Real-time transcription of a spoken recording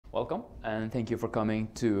Welcome, and thank you for coming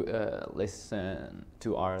to listen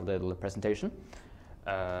to our little presentation.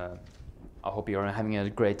 I hope you're having a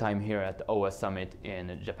great time here at the OS Summit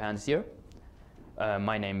in Japan this year.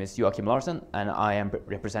 My name is Joachim Larsen, and I am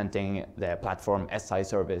representing the platform SI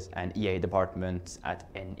Service and EA department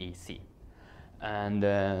at NEC. And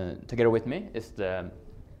together with me is the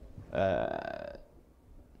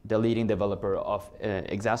leading developer of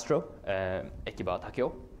Exastro,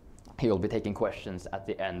 Takeo. He will be taking questions at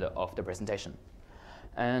the end of the presentation.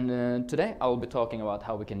 And today I will be talking about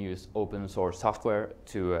how we can use open source software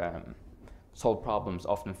to solve problems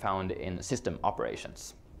often found in system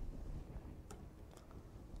operations.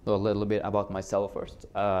 So a little bit about myself first.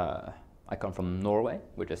 I come from Norway,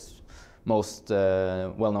 which is most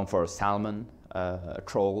well known for salmon,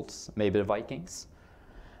 trolls, maybe the Vikings.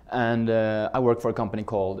 And I work for a company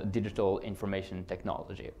called Digital Information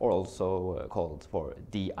Technology, or also called for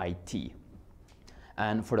DIT.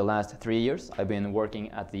 And for the last 3 years, I've been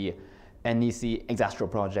working at the NEC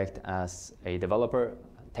Exastro project as a developer,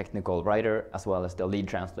 technical writer, as well as the lead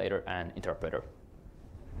translator and interpreter.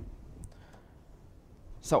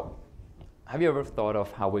 So, have you ever thought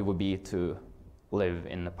of how it would be to live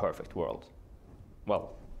in a perfect world?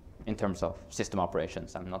 Well, in terms of system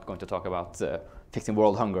operations. I'm not going to talk about fixing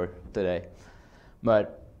world hunger today,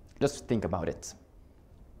 but just think about it.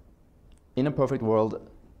 In a perfect world,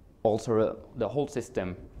 also the whole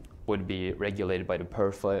system would be regulated by the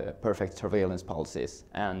perfect surveillance policies,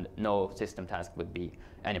 and no system task would be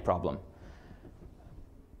any problem.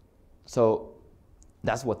 So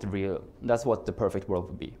that's what the perfect world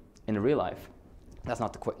would be. In real life, that's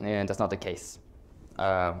not the case.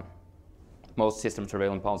 Most system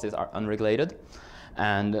surveillance policies are unregulated,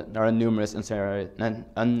 and there are numerous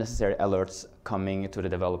unnecessary alerts coming to the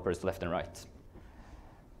developers left and right.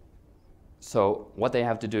 So what they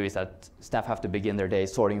have to do is that staff have to begin their day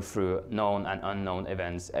sorting through known and unknown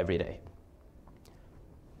events every day.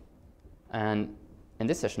 And in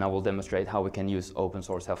this session, I will demonstrate how we can use open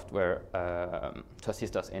source software to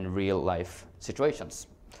assist us in real life situations,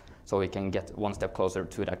 so we can get one step closer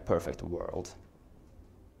to that perfect world.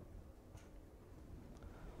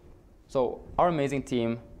 So our amazing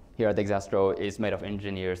team here at Exastro is made of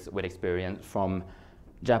engineers with experience from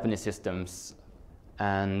Japanese systems,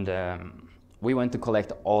 and we went to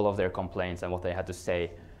collect all of their complaints and what they had to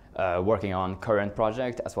say working on current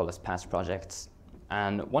project as well as past projects.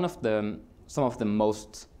 And some of the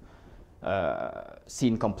most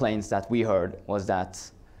seen complaints that we heard was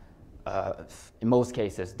that in most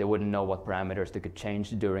cases they wouldn't know what parameters they could change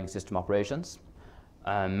during system operations.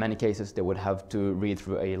 In many cases, they would have to read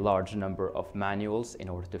through a large number of manuals in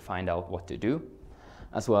order to find out what to do,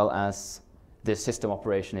 as well as the system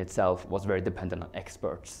operation itself was very dependent on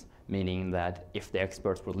experts, meaning that if the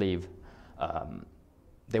experts would leave,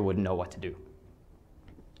 they wouldn't know what to do.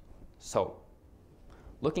 So,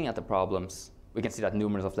 looking at the problems, we can see that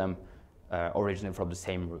numerous of them originate from the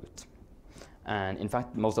same root. And in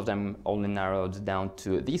fact, most of them only narrowed down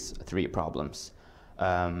to these three problems.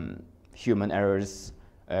 Human errors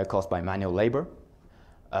caused by manual labor,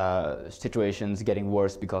 situations getting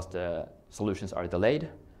worse because the solutions are delayed,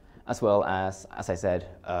 as well as I said,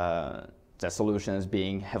 the solutions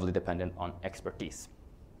being heavily dependent on expertise.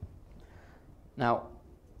 Now,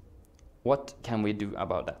 what can we do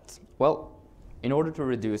about that? Well, in order to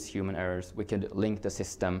reduce human errors, we could link the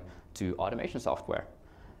system to automation software,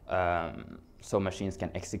 so machines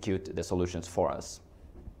can execute the solutions for us.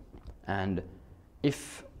 And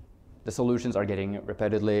if the solutions are getting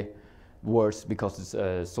repeatedly worse because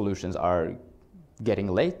the solutions are getting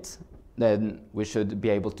late, then we should be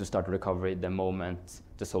able to start recovery the moment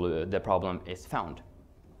the problem is found.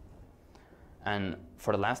 And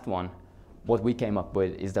for the last one, what we came up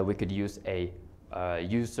with is that we could use a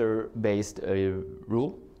user-based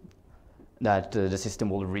rule that the system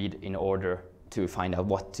will read in order to find out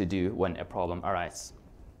what to do when a problem arises.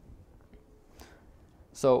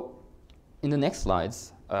 So in the next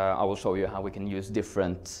slides, I will show you how we can use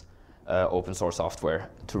different open source software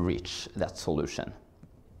to reach that solution.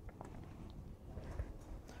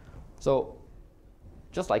 So,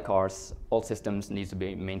 just like cars, all systems need to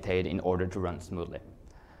be maintained in order to run smoothly.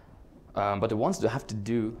 But the ones that have to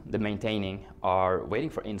do the maintaining are waiting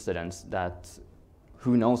for incidents that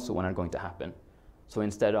who knows when are going to happen. So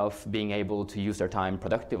instead of being able to use their time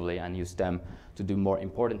productively and use them to do more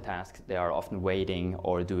important tasks, they are often waiting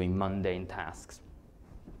or doing mundane tasks.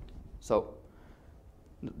 So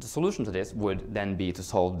the solution to this would then be to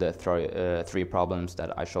solve the three problems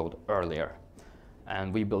that I showed earlier.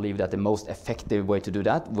 And we believe that the most effective way to do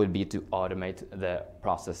that would be to automate the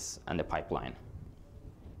process and the pipeline.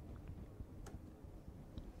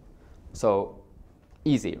 So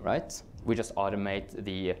easy, right? We just automate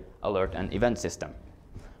the alert and event system.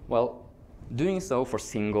 Well, doing so for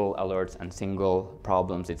single alerts and single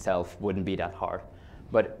problems itself wouldn't be that hard.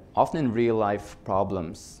 But often in real life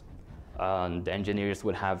problems, the engineers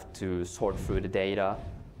would have to sort through the data.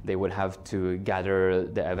 They would have to gather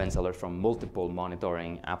the events alert from multiple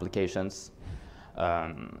monitoring applications.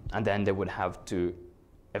 And then they would have to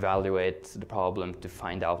evaluate the problem to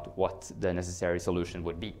find out what the necessary solution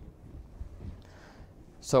would be.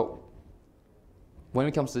 So when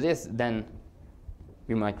it comes to this, then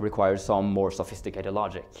we might require some more sophisticated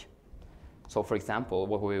logic. So for example,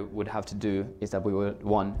 what we would have to do is that we would,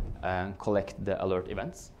 one, collect the alert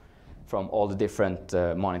events from all the different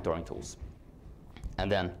monitoring tools.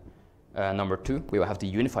 And then number two, we would have to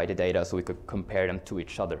unify the data so we could compare them to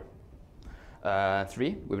each other.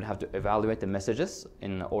 Three, we would have to evaluate the messages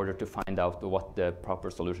in order to find out what the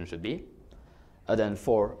proper solution should be. And then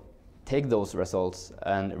four, take those results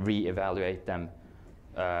and re-evaluate them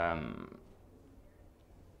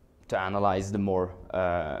to analyze them more,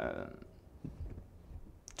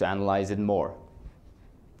 it more.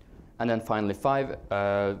 And then finally five,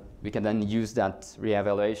 we can then use that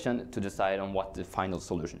re-evaluation to decide on what the final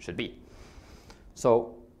solution should be.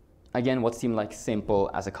 So again, what seemed like simple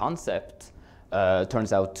as a concept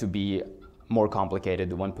turns out to be more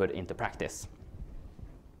complicated when put into practice.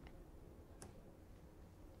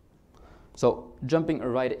 So jumping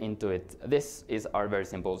right into it, this is our very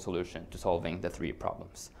simple solution to solving the three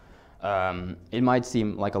problems. It might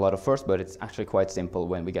seem like a lot at first, but it's actually quite simple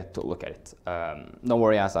when we get to look at it. Don't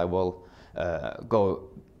worry, as I will go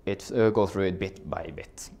through it bit by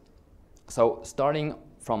bit. So starting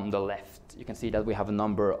from the left, you can see that we have a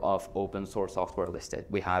number of open source software listed.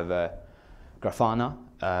 We have Grafana,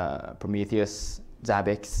 Prometheus,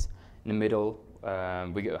 Zabbix. In the middle,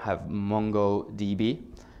 we have MongoDB.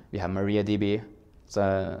 We have MariaDB.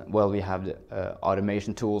 So, well, we have the,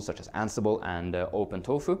 automation tools such as Ansible and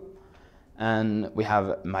OpenTofu. And we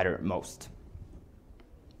have Mattermost.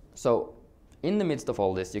 So in the midst of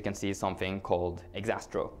all this, you can see something called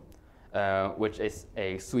Exastro, which is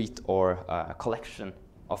a suite or a collection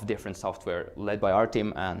of different software led by our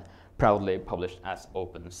team and proudly published as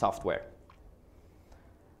open software.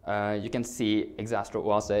 You can see Exastro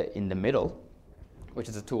OASE in the middle, which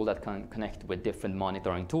is a tool that can connect with different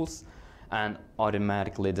monitoring tools and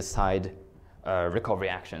automatically decide recovery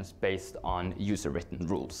actions based on user-written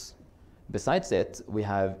rules. Besides it, we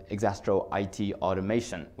have Exastro IT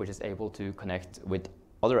Automation, which is able to connect with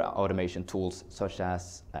other automation tools such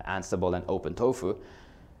as Ansible and OpenTofu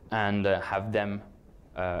and have them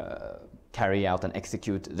carry out and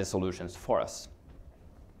execute the solutions for us.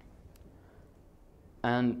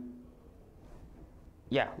 And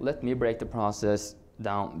yeah, let me break the process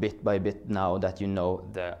down bit by bit now that you know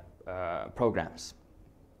the programs.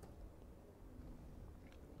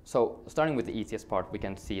 So starting with the easiest part, we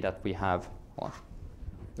can see that we have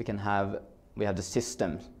the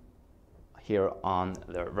system here on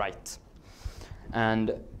the right, and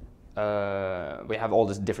we have all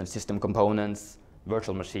these different system components,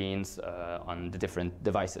 virtual machines on the different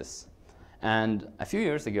devices. And a few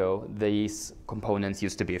years ago, these components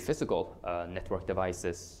used to be physical network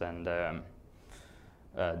devices and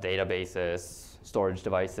databases, storage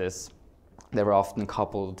devices. They were often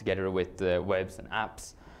coupled together with webs and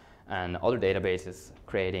apps and other databases,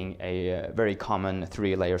 creating a very common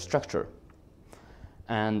three-layer structure.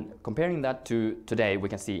 And comparing that to today, we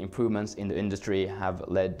can see improvements in the industry have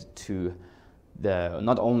led to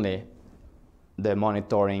not only the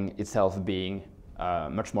monitoring itself being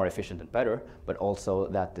much more efficient and better, but also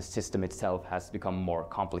that the system itself has become more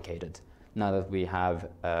complicated. Now that we have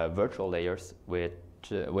virtual layers with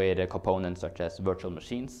components such as virtual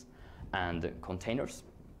machines and containers.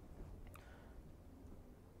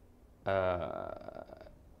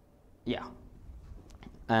 Yeah,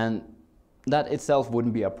 and that itself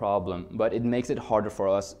wouldn't be a problem, but it makes it harder for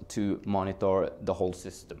us to monitor the whole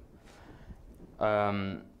system.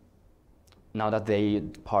 Now that the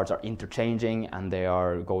parts are interchanging and they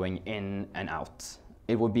are going in and out.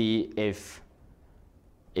 It would be if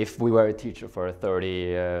we were a teacher for a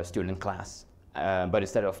 30 student class, but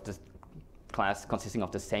instead of the class consisting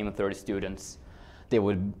of the same 30 students,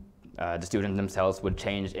 the students themselves would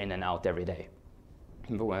change in and out every day,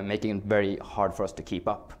 making it very hard for us to keep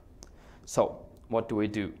up. So what do we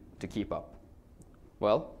do to keep up?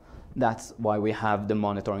 Well, that's why we have the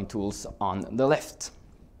monitoring tools on the left.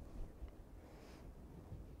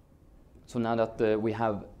 So now that we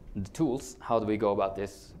have the tools, how do we go about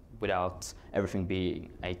this without everything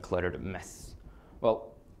being a cluttered mess?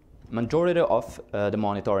 Well, majority of the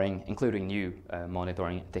monitoring, including new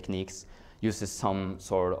monitoring techniques, uses some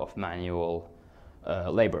sort of manual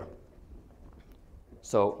labor.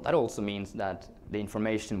 So that also means that the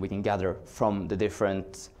information we can gather from the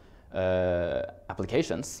different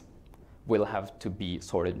applications will have to be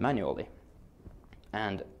sorted manually.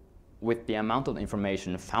 And with the amount of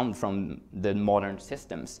information found from the modern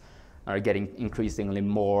systems are getting increasingly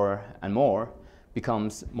more and more,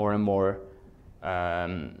 becomes more and more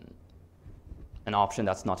an option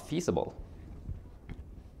that's not feasible.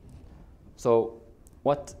 So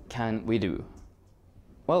what can we do?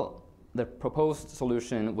 Well, the proposed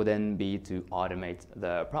solution would then be to automate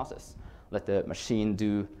the process. Let the machine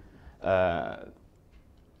do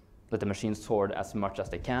let the machine sort as much as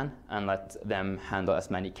they can and let them handle as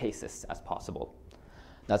many cases as possible.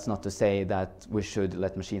 That's not to say that we should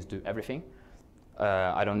let machines do everything.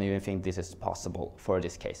 I don't even think this is possible for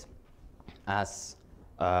this case, as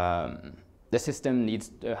the system needs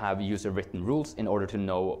to have user-written rules in order to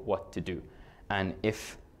know what to do. And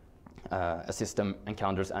if a system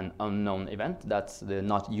encounters an unknown event that's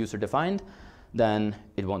not user-defined, then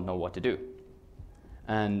it won't know what to do.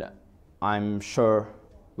 And I'm sure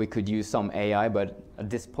we could use some AI, but at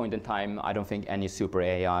this point in time, I don't think any super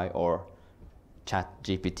AI or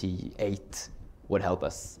ChatGPT 8 would help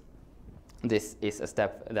us. This is a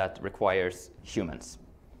step that requires humans.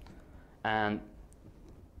 And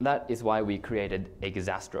that is why we created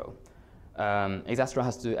Exastro. Exastro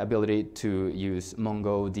has the ability to use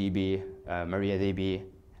MongoDB, MariaDB,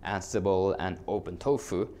 Ansible, and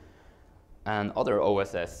OpenTofu, and other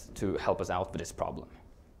OSS to help us out with this problem.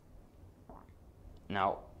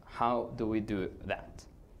 Now, how do we do that?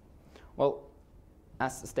 Well,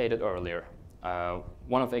 as stated earlier,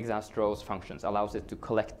 one of Exastro's functions allows it to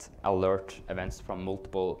collect alert events from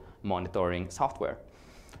multiple monitoring software,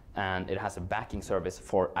 and it has a backing service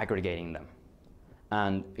for aggregating them.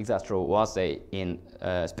 And Exastro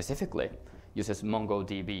specifically uses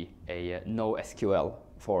MongoDB, a NoSQL,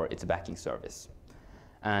 for its backing service.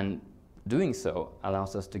 And doing so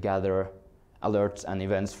allows us to gather alerts and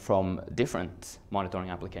events from different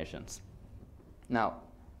monitoring applications. Now,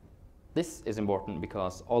 this is important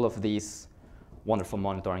because all of these wonderful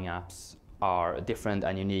monitoring apps are different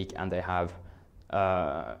and unique, and they have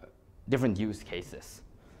different use cases.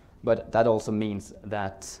 But that also means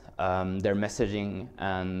that their messaging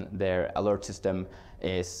and their alert system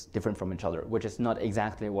is different from each other, which is not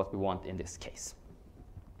exactly what we want in this case.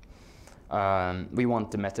 We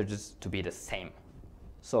want the messages to be the same.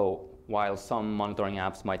 So while some monitoring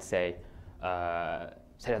apps might say that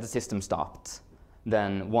the system stopped,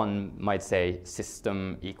 then one might say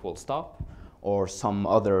system equals stop, or some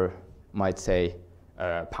other might say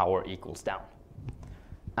power equals down.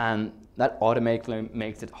 And that automatically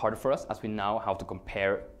makes it harder for us, as we now have to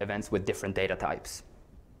compare events with different data types.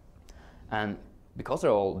 And because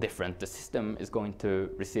they're all different, the system is going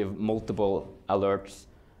to receive multiple alerts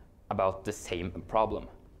about the same problem.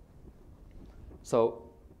 So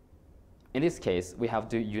in this case, we have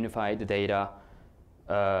to unify the data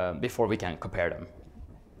before we can compare them.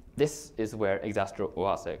 This is where Exastro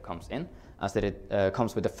OASE comes in, as it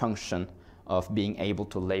comes with the function of being able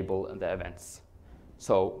to label the events.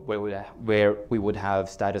 So where we would have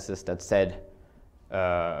statuses that said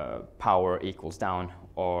power equals down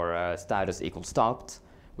or status equals stopped,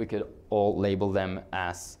 we could all label them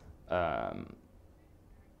as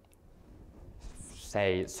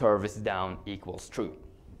say service down equals true.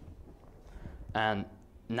 And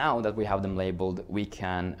now that we have them labeled, we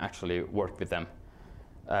can actually work with them.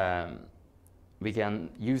 We can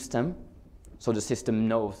use them so the system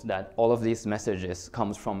knows that all of these messages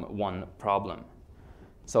comes from one problem.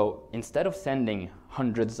 So instead of sending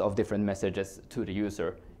hundreds of different messages to the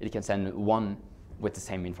user, it can send one with the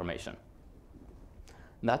same information.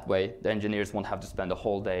 That way, the engineers won't have to spend a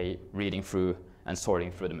whole day reading through and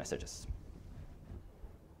sorting through the messages.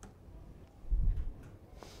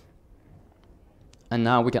 And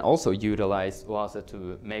now we can also utilize OASE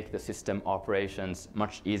to make the system operations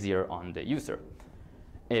much easier on the user.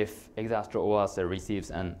 If Exastro OASE receives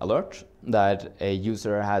an alert that a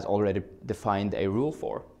user has already defined a rule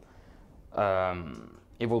for,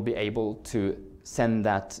 it will be able to send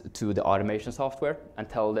that to the automation software and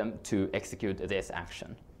tell them to execute this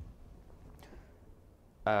action.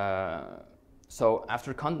 So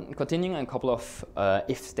after continuing a couple of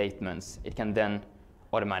if statements, it can then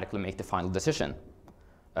automatically make the final decision.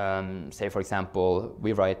 Say, for example,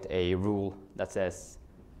 we write a rule that says,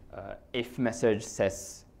 if message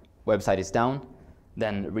says website is down,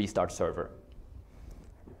 then restart server.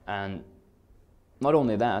 And not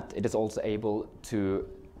only that, it is also able to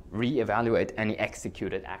re-evaluate any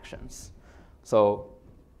executed actions. So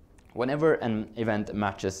whenever an event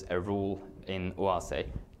matches a rule in OASE,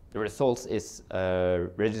 the results is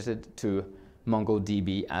registered to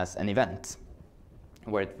MongoDB as an event,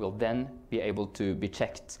 where it will then be able to be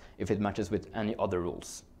checked if it matches with any other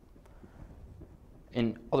rules.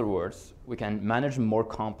 In other words, we can manage more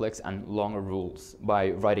complex and longer rules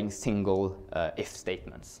by writing single if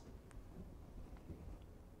statements.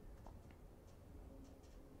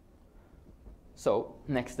 So,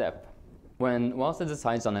 next step. When OASE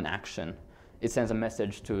decides on an action, it sends a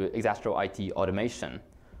message to Exastro IT automation,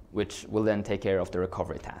 which will then take care of the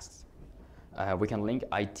recovery tasks. We can link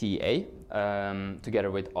ITA together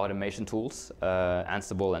with automation tools,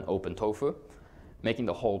 Ansible and OpenTofu, making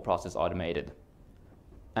the whole process automated.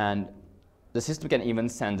 And the system can even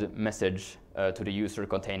send a message to the user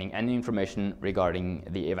containing any information regarding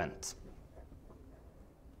the event.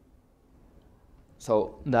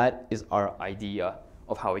 So that is our idea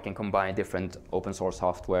of how we can combine different open source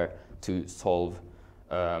software to solve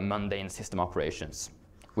mundane system operations.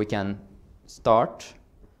 We can start,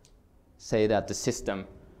 say that the system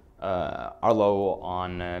are low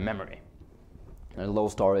on memory, low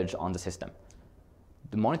storage on the system.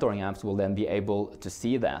 The monitoring apps will then be able to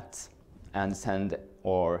see that and send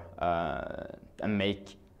or and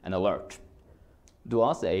make an alert. The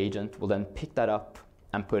OASE agent will then pick that up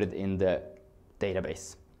and put it in the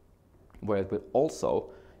database, where it will also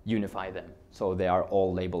unify them, so they are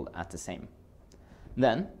all labeled as the same.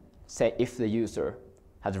 Then, say if the user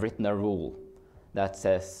has written a rule that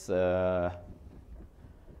says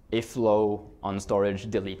if low on storage,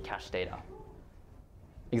 delete cache data.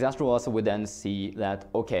 Exastro also would then see that,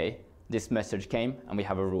 okay, this message came and we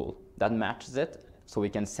have a rule that matches it, so we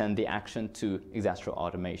can send the action to Exastro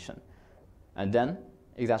automation. And then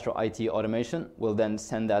Exastro IT automation will then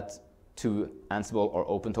send that to Ansible or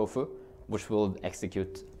OpenTofu, which will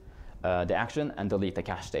execute the action and delete the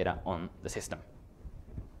cache data on the system.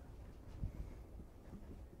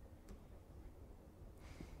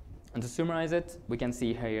 And to summarize it, we can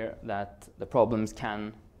see here that the problems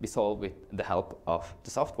can be solved with the help of the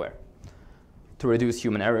software. To reduce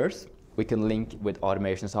human errors, we can link with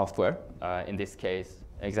automation software, in this case,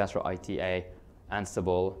 Exastro ITA,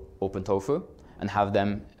 Ansible, OpenTofu, and have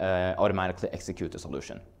them automatically execute the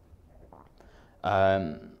solution.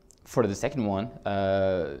 For the second one,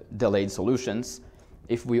 delayed solutions,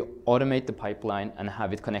 if we automate the pipeline and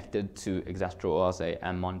have it connected to Exastro OASE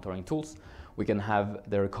and monitoring tools, we can have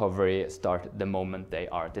the recovery start the moment they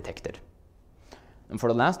are detected. And for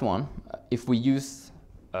the last one, if we use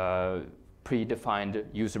predefined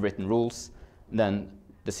user-written rules, then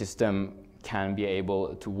the system can be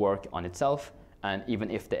able to work on itself, and even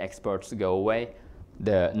if the experts go away,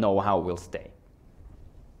 the know-how will stay.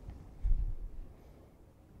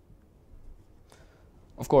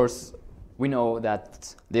 Of course, we know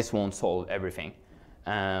that this won't solve everything,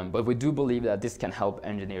 but we do believe that this can help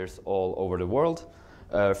engineers all over the world,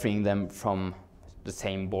 freeing them from the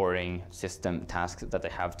same boring system tasks that they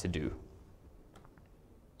have to do.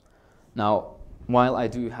 Now, while I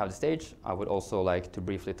do have the stage, I would also like to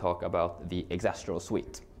briefly talk about the Exastro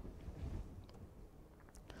suite.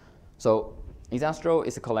 So, Exastro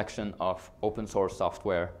is a collection of open source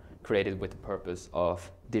software created with the purpose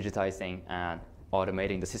of digitizing and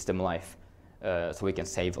automating the system life so we can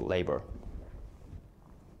save labor.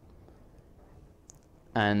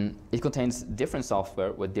 And it contains different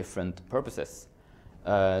software with different purposes.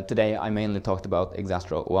 Today I mainly talked about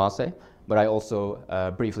Exastro OASE, but I also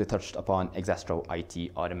briefly touched upon Exastro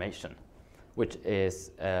IT automation, which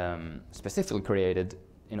is specifically created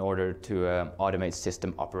in order to automate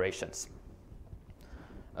system operations.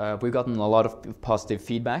 We've gotten a lot of positive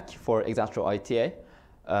feedback for Exastro ITA,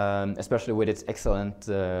 especially with its excellent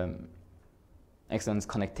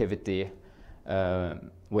connectivity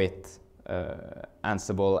with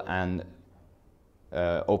Ansible and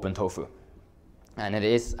OpenTofu. And it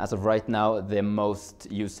is, as of right now, the most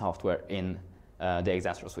used software in the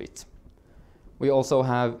Exastro suite. We also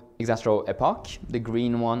have Exastro Epoch, the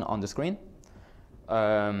green one on the screen,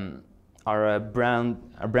 our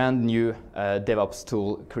brand new DevOps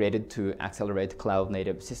tool created to accelerate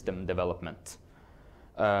cloud-native system development.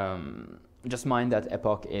 Just mind that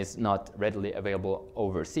Epoch is not readily available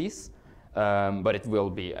overseas, but it will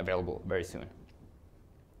be available very soon.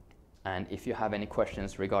 And if you have any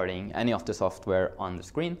questions regarding any of the software on the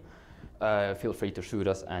screen, feel free to shoot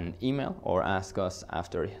us an email or ask us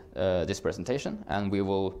after this presentation, and we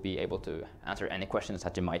will be able to answer any questions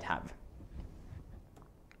that you might have.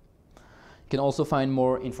 You can also find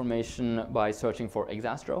more information by searching for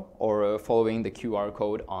Exastro or following the QR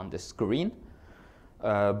code on the screen.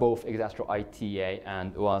 Both Exastro ITA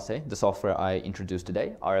and UASE, the software I introduced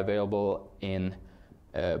today, are available in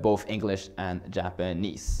both English and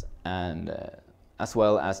Japanese, and as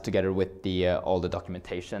well as together with all the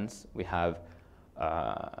documentations, we have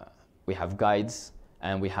guides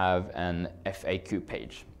and we have an FAQ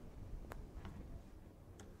page.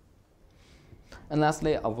 And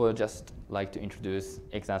lastly, I would just like to introduce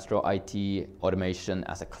Exastro IT automation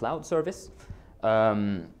as a cloud service.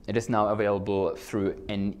 It is now available through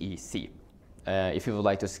NEC. If you would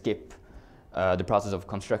like to skip the process of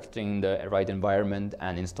constructing the right environment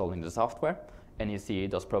and installing the software, NEC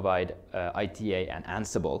does provide ITA and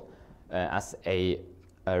Ansible as a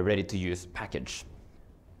ready-to-use package.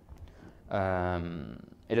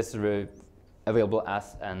 It is available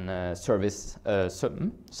as a service,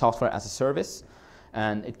 software as a service,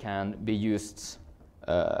 and it can be used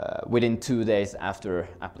within 2 days after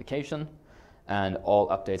application, and all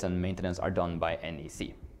updates and maintenance are done by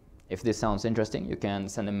NEC. If this sounds interesting, you can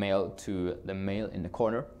send a mail to the mail in the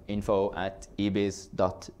corner,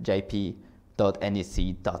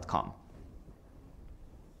 info@ebis.jp.nec.com.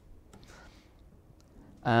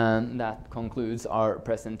 And that concludes our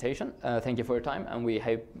presentation. Thank you for your time, and we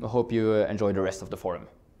hope you enjoy the rest of the forum.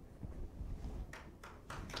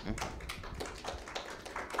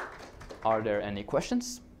 Are there any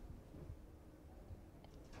questions?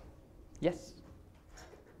 Yes?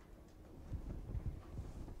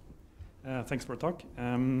 Thanks for the talk.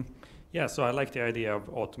 Yeah, so I like the idea of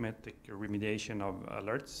automatic remediation of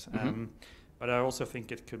alerts, but I also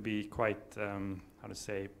think it could be quite, how to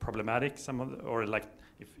say, problematic. Or like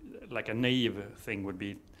a naive thing would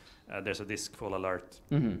be, there's a disk full alert.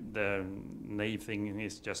 The naive thing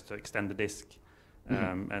is just to extend the disk,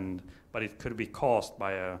 but it could be caused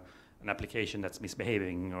by an application that's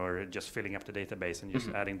misbehaving or just filling up the database and just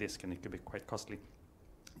adding disk, and it could be quite costly.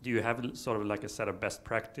 Do you have sort of like a set of best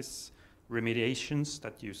practice remediations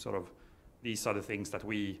that you sort of, these are the things that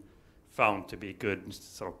we found to be good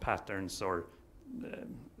sort of patterns or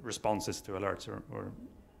responses to alerts or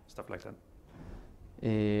stuff like that?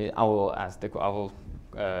 I will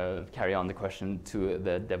carry on the question to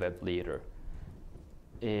the DevOps leader.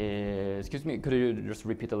 Excuse me, could you just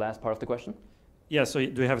repeat the last part of the question? Yeah, so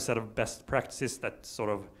do you have a set of best practices that sort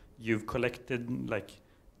of you've collected? Like,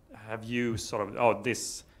 have you sort of,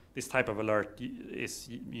 this type of alert is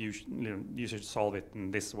you should solve it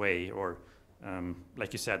in this way, or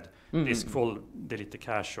like you said, disk full, delete the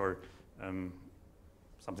cache, or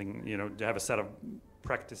something. Do you have a set of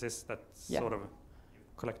practices that sort of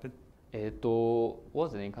collected? ワー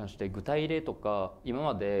ズに関して具体例とか、今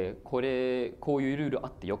までこういうルールあ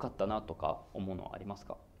ってよかったなとか思うのはあります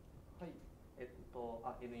か？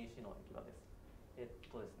はい、NEC の木場です。です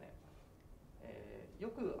ね、よ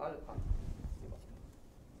くある、すみません。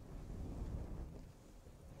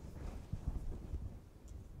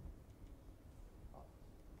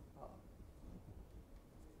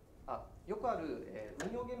よくある、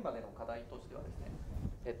運用現場での課題としてはですね、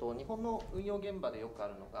日本の運用現場でよくあ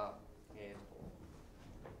るのが、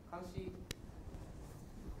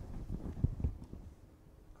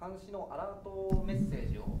監視のアラートメッ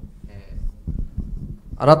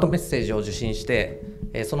セージを受信して、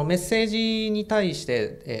そのメッセージに対し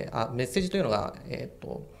て、メッセージというのが、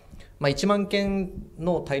1万件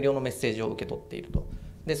の大量のメッセージを受け取っていると。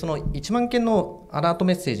で、その1万件のアラート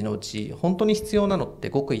メッセージのうち、本当に必要なのって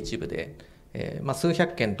ごく一部で、数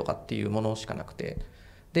百件とかっていうものしかなくて、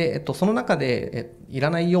で、その中で、い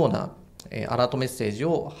らないようなアラートメッセージ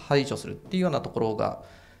を排除するっていうようなところが、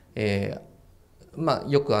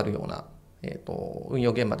よくあるような、運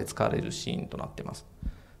用現場で使われるシーンとなっています。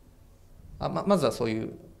まずはそうい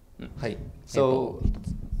う、はい。So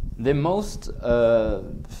the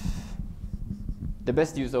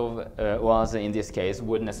best use of was in this case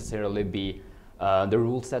would necessarily be the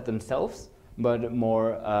rule set themselves, but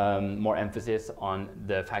more emphasis on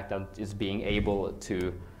the fact that it's being able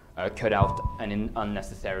to cut out any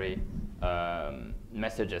unnecessary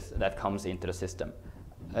messages that comes into the system.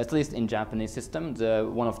 At least in Japanese system,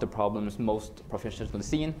 one of the problems most professionally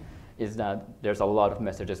seen is that there's a lot of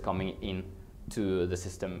messages coming in to the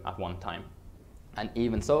system at one time. And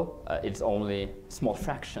even so, it's only a small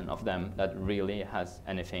fraction of them that really has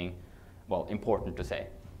anything, important to say.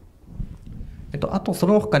 あとそ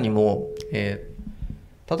の他にも、例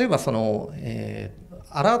えばその、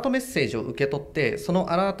アラートメッセージを受け取って、その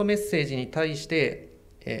アラートメッセージに対して、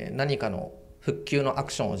何かの復旧のア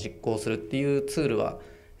クションを実行するっていうツールは、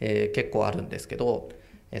結構あるんですけど、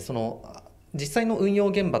その実際の運用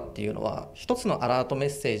現場っていうのは一つのアラートメッ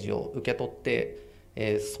セージを受け取って、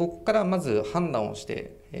そこからまず判断をし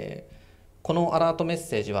て、このアラートメッ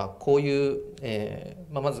セージはこういう、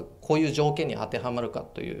まずこういう条件に当てはまるか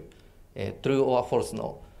という、true or false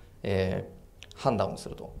の、判断をす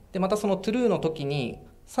ると。でまたその true の時に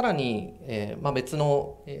さらに、別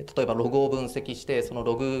の、例えばログを分析してその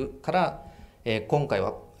ログから、今回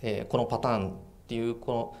は、このパターンっていう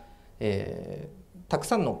この、たく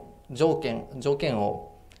さんの条件を、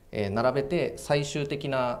並べて最終的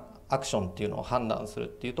なアクションっていうのを判断するっ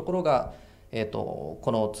ていうところが、こ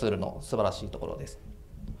のツールの素晴らしいところです。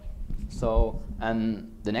So, and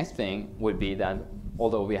the next thing would be that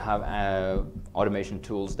although we have automation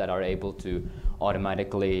tools that are able to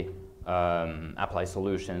automatically apply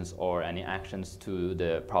solutions or any actions to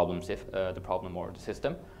the problems, if the problem or the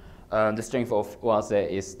system, the strength of OASE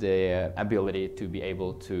is the ability to be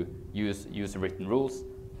able to use written rules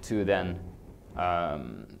to then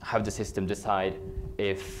have the system decide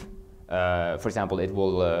if, for example, it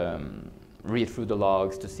will read through the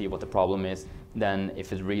logs to see what the problem is. Then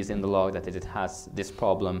if it reads in the log that it has this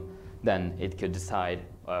problem, then it could decide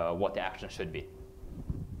what the action should be.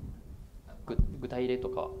 具体例と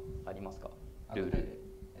かありますか？ルールで。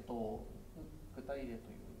具体例という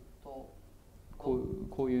と、こ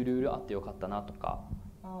ういうルールあってよかったなとか。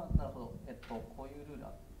なるほど。こういうルール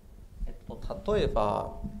例え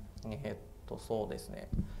ば、そうですね。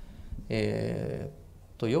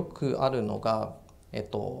よくあるのが、ア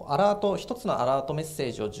ラート一つのアラートメッセ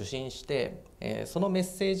ージを受信して、そのメッ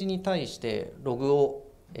セージに対してログを、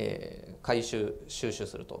収集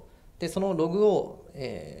すると。でそのログを、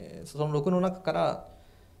そのログの中から、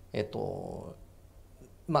あ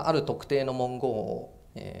る特定の文言を、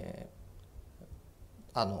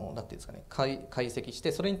なんていうんですかね、解析し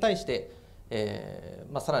てそれに対して、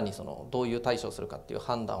さらにそのどういう対処をするかっていう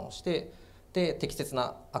判断をしてで適切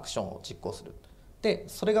なアクションを実行する。で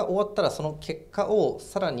それが終わったらその結果を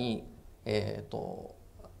さらに、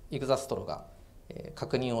Exastroが、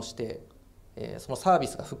確認をして、そのサービ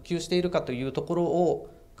スが復旧しているかというところを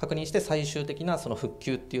確認して最終的なその復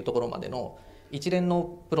旧っていうところまでの一連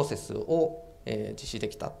のプロセスを、実施で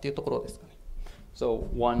きたっていうところですかね。So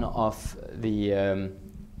one of the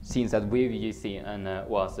scenes that we've seen and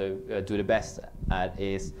was do the best at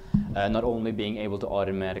is not only being able to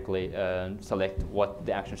automatically select what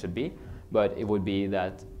the action should be, but it would be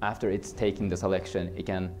that after it's taking the selection, it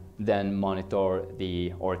can then monitor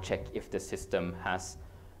or check if the system has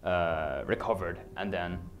recovered and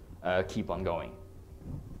then keep on going.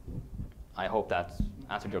 I hope that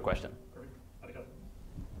answered your question.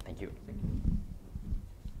 Thank you.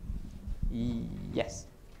 Yes.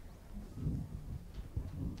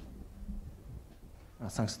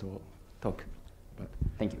 Thanks to talk. But,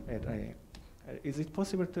 Thank you. Is it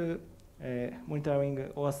possible to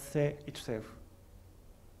monitoring OASE itself?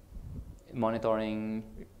 Monitoring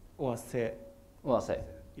OASE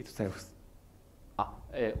itself.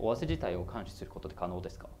 OASE自体を監視することって可能で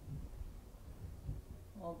すか？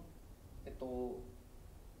な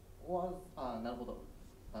るほど。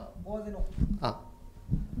OASEの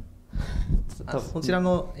そちら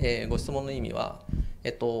の、ご質問の意味は、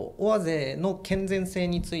OASEの健全性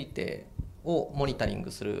についてをモニタリン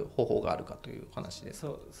グする方法があるかという話です。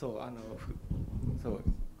そ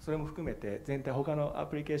れも含めて全体他のア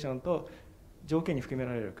プリケーションと条件に含め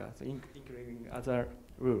られるか、including other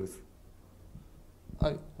rules。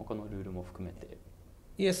はい、他のルールも含めて。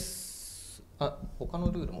Yes。他の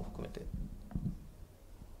ルールも含めて。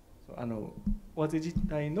OASE自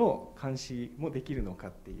体の監視もできるのか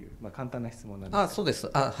っていう、簡単な質問なんです。そうです。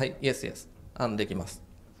はい、Yes。できます。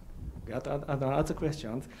Other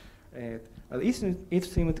questions. It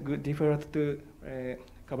seemed difficult to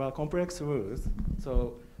cover complex rules.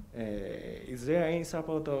 So, is there any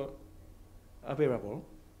support available?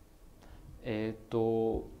 プ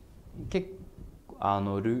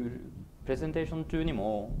レゼンテーション中に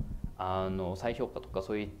も再評価とか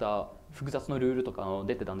そういった複雑なルールとか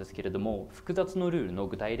出てたんですけれども、複雑なルールの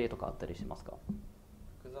具体例とかあったりしますか？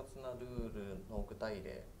複雑なルールの具体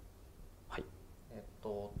例。はい。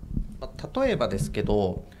例えばですけ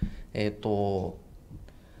ど、サ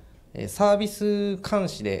ービス監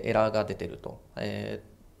視でエラーが出てると、ウェ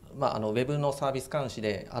ブのサービス監視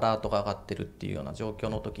でアラートが上がってるっていうような状況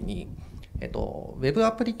の時に、ウェブ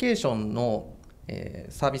アプリケーションの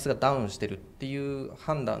サービスがダウンしてるっていう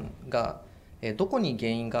判断がどこに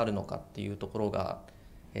原因があるのかっていうところが、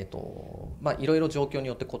いろいろ状況に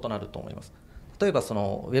よって異なると思います。例えばそ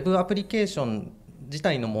のウェブアプリケーション自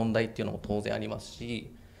体の問題っていうのも当然あります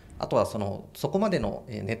し、あとはそこまでの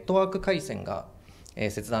ネットワーク回線が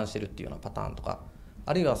切断してるっていうようなパターンとか、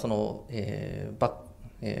あるいはバッ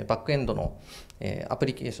クエンドのアプ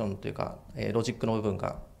リケーションというかロジックの部分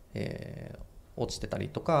が落ちてたり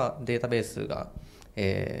とか、データベースが、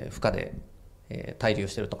負荷で、滞留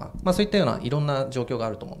してるとか、そういったようないろんな状況があ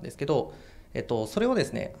ると思うんですけど、それをで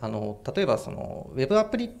すね、例えばそのウェブア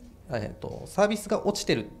プリ、サービスが落ち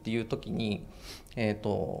てるっていう時に、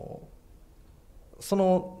そ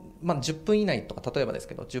の、10分以内とか、例えばです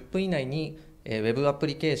けど10分以内に、ウェブアプ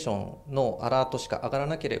リケーションのアラートしか上がら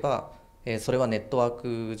なければ、それはネットワ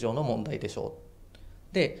ーク上の問題でしょ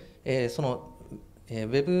う。で、その、ウ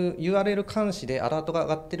ェブ URL 監視でアラートが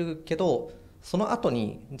上がってるけど、その後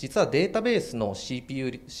に実はデータベースの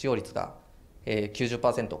CPU 使用率が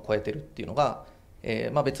 90% を超えてるっていうのが、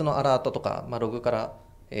別のアラートとか、ログから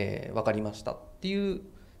分かりましたっていう、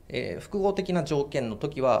複合的な条件の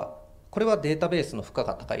時は、これはデータベースの負荷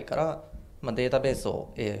が高いから、データベース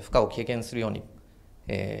を、負荷を軽減するように、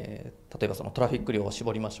例えばそのトラフィック量を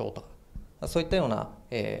絞りましょうとか、そういったような、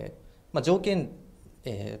条件、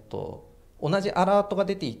同じアラートが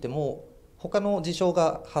出ていても他の事象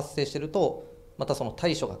が発生しているとまたその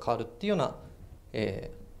対処が変わるっていうような、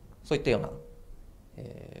そういったような、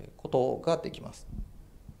ことができます。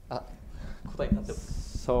答えになってま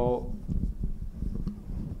す。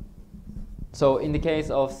So in the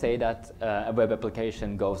case of, say that a web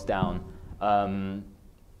application goes down,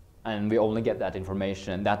 and we only get that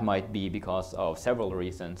information, that might be because of several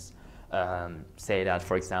reasons. Say that,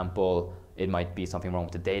 for example, it might be something wrong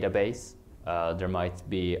with the database, there might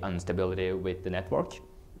be instability with the network,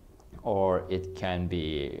 or it can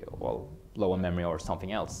be, well, low on memory or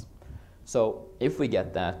something else. So if we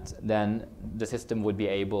get that, then the system would be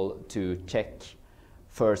able to check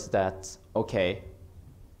first that, okay,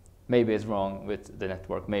 maybe it's wrong with the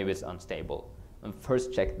network, maybe it's unstable. And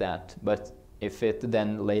first check that, but if it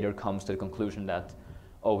then later comes to the conclusion that,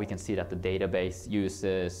 oh, we can see that the database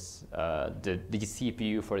uses, the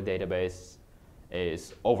CPU for the database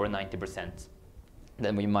is over 90%,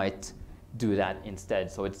 then we might do that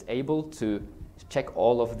instead. So it's able to check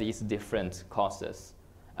all of these different causes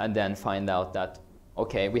and then find out that,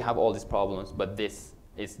 okay, we have all these problems, but this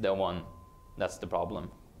is the one that's the problem.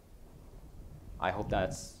 I hope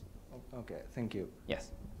that's... Okay, thank you.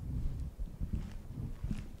 Yes.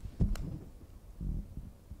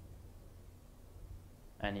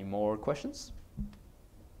 Any more questions?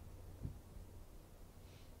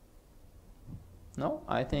 No,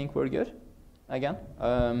 I think we're good. Again,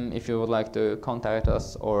 if you would like to contact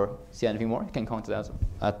us or see anything more, you can contact us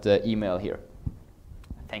at the email here.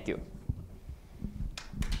 Thank you.